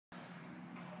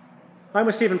I'm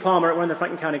with Stephen Palmer at one of the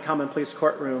Franklin County Common Pleas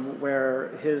courtroom where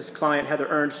his client, Heather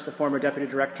Ernst, the former deputy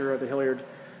director of the Hilliard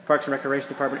Parks and Recreation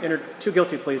Department, entered 2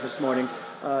 guilty pleas this morning,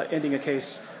 ending a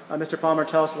case. Mr. Palmer,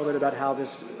 tell us a little bit about how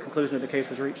this conclusion of the case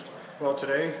was reached. Well,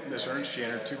 today, Ms. Ernst, she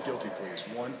entered 2 guilty pleas,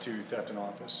 one to theft in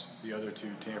office, the other to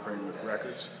tampering with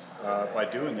records. By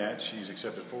doing that, she's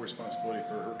accepted full responsibility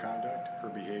for her conduct, her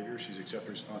behavior. She's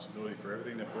accepted responsibility for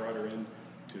everything that brought her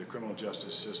into the criminal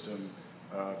justice system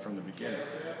from the beginning.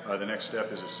 The next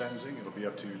step is a sentencing. It'll be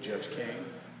up to Judge Kane,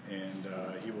 and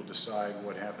he will decide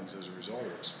what happens as a result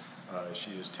of this.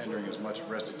 She is tendering as much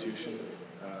restitution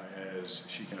as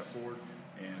she can afford,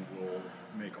 and will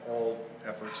make all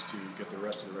efforts to get the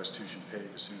rest of the restitution paid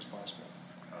as soon as possible.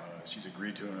 She's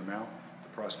agreed to an amount. The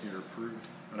prosecutor approved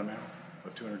an amount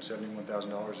of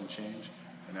 $271,000 and change,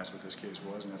 and that's what this case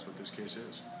was, and that's what this case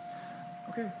is.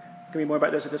 Okay. You can read more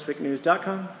about this at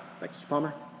thisweeknews.com. Thank you, Mr.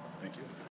 Palmer. Thank you.